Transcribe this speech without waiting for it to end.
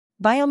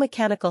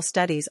Biomechanical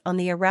studies on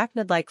the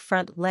arachnid-like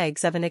front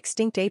legs of an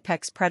extinct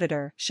apex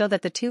predator show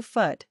that the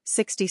 2-foot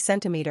 (60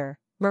 centimeter)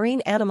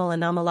 marine animal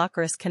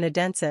Anomalocaris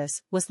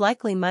canadensis was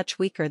likely much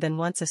weaker than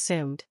once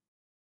assumed.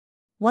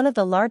 One of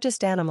the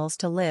largest animals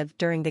to live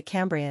during the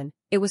Cambrian,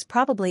 it was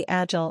probably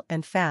agile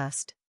and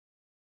fast,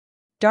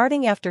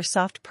 darting after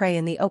soft prey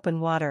in the open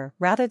water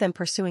rather than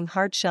pursuing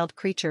hard-shelled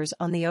creatures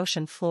on the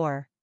ocean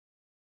floor.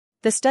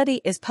 The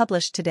study is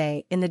published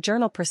today in the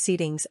journal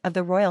Proceedings of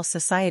the Royal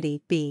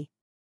Society B.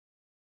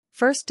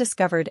 First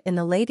discovered in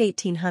the late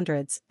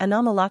 1800s,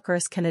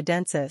 Anomalocaris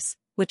canadensis,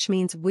 which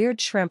means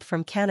weird shrimp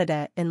from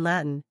Canada in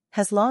Latin,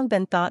 has long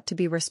been thought to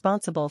be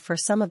responsible for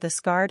some of the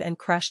scarred and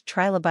crushed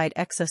trilobite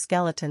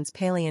exoskeletons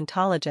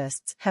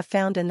paleontologists have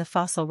found in the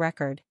fossil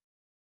record.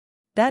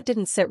 That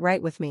didn't sit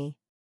right with me.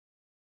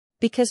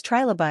 Because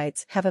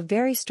trilobites have a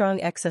very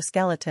strong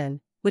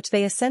exoskeleton, which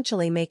they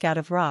essentially make out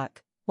of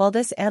rock, while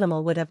this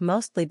animal would have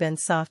mostly been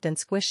soft and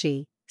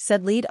squishy,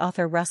 said lead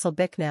author Russell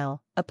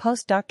Bicknell, a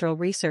postdoctoral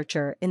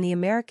researcher in the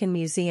American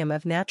Museum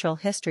of Natural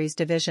History's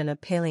Division of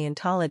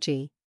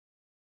Paleontology,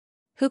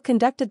 who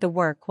conducted the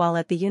work while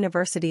at the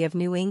University of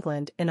New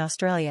England in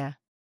Australia.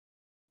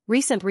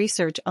 Recent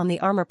research on the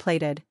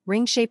armor-plated,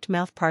 ring-shaped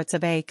mouthparts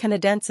of A.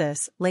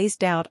 canadensis lays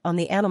doubt on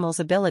the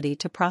animal's ability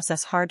to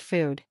process hard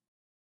food.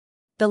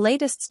 The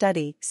latest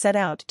study set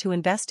out to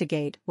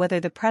investigate whether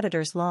the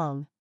predator's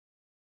long,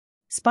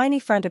 spiny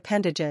front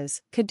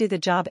appendages could do the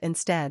job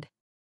instead.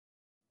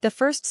 The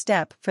first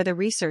step for the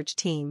research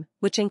team,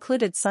 which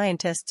included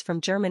scientists from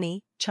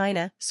Germany,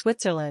 China,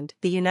 Switzerland,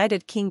 the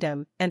United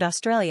Kingdom, and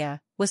Australia,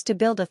 was to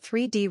build a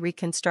 3D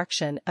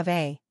reconstruction of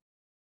A.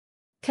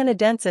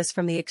 canadensis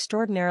from the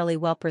extraordinarily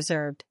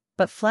well-preserved,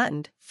 but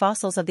flattened,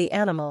 fossils of the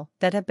animal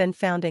that have been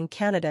found in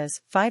Canada's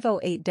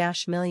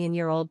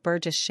 508-million-year-old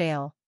Burgess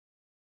Shale,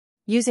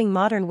 using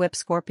modern whip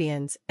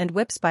scorpions and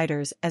whip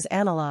spiders as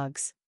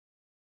analogues.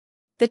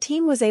 The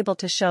team was able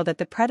to show that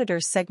the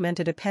predator's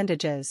segmented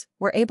appendages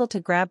were able to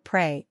grab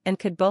prey and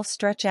could both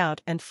stretch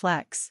out and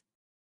flex.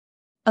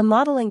 A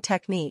modeling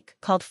technique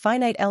called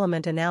finite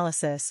element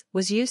analysis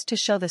was used to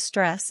show the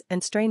stress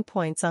and strain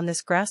points on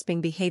this grasping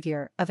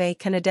behavior of A.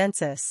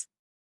 canadensis,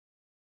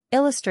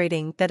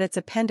 illustrating that its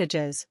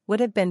appendages would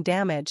have been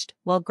damaged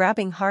while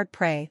grabbing hard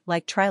prey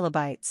like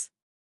trilobites.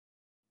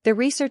 The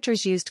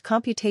researchers used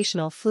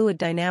computational fluid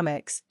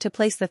dynamics to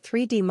place the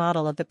 3D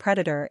model of the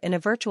predator in a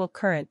virtual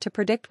current to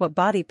predict what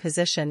body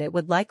position it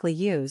would likely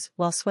use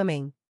while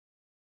swimming.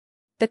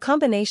 The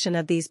combination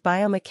of these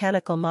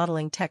biomechanical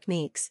modeling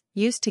techniques,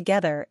 used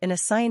together in a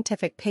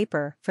scientific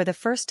paper for the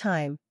first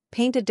time,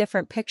 paint a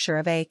different picture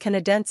of A.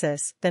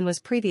 canadensis than was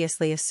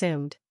previously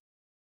assumed.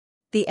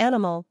 The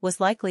animal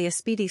was likely a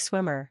speedy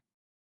swimmer,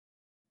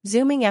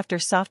 zooming after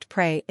soft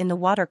prey in the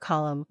water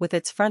column with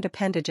its front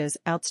appendages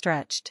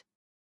outstretched.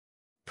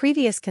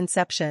 Previous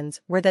conceptions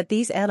were that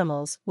these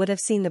animals would have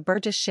seen the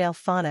Burgess Shale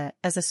fauna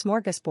as a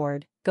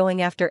smorgasbord, going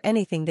after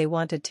anything they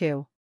wanted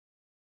to.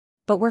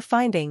 But we're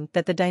finding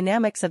that the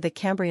dynamics of the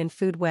Cambrian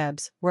food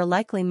webs were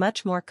likely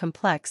much more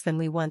complex than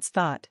we once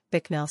thought,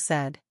 Bicknell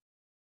said.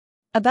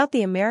 About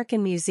the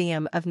American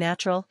Museum of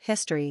Natural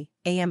History,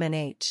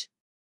 AMNH.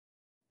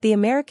 The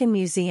American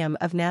Museum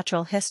of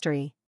Natural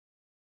History,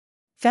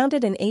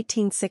 founded in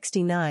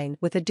 1869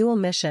 with a dual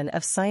mission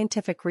of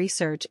scientific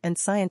research and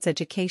science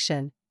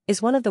education, is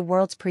one of the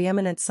world's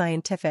preeminent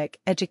scientific,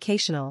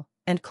 educational,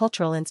 and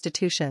cultural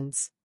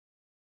institutions.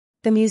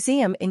 The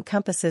museum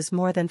encompasses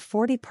more than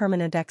 40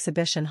 permanent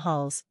exhibition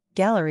halls,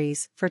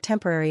 galleries for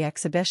temporary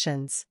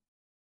exhibitions,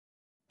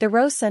 the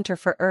Rose Center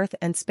for Earth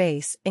and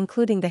Space,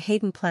 including the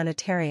Hayden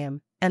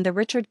Planetarium, and the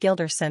Richard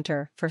Gilder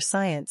Center for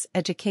Science,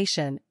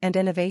 Education, and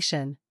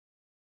Innovation.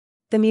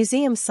 The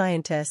museum's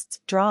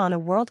scientists draw on a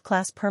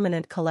world-class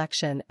permanent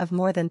collection of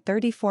more than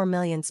 34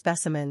 million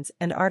specimens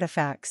and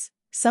artifacts,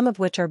 some of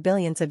which are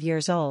billions of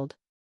years old,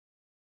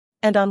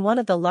 and on one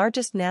of the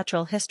largest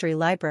natural history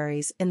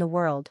libraries in the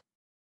world.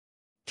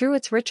 Through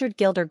its Richard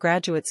Gilder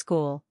Graduate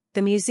School,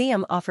 the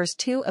museum offers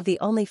two of the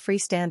only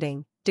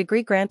freestanding,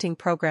 degree-granting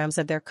programs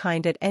of their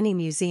kind at any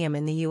museum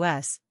in the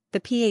U.S.,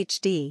 the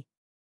Ph.D.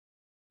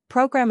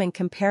 program in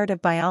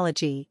Comparative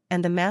Biology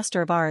and the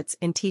Master of Arts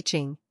in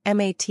Teaching,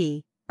 MAT,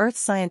 Earth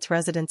Science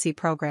Residency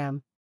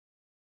Program.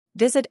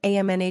 Visit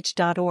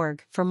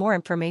amnh.org for more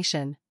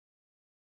information.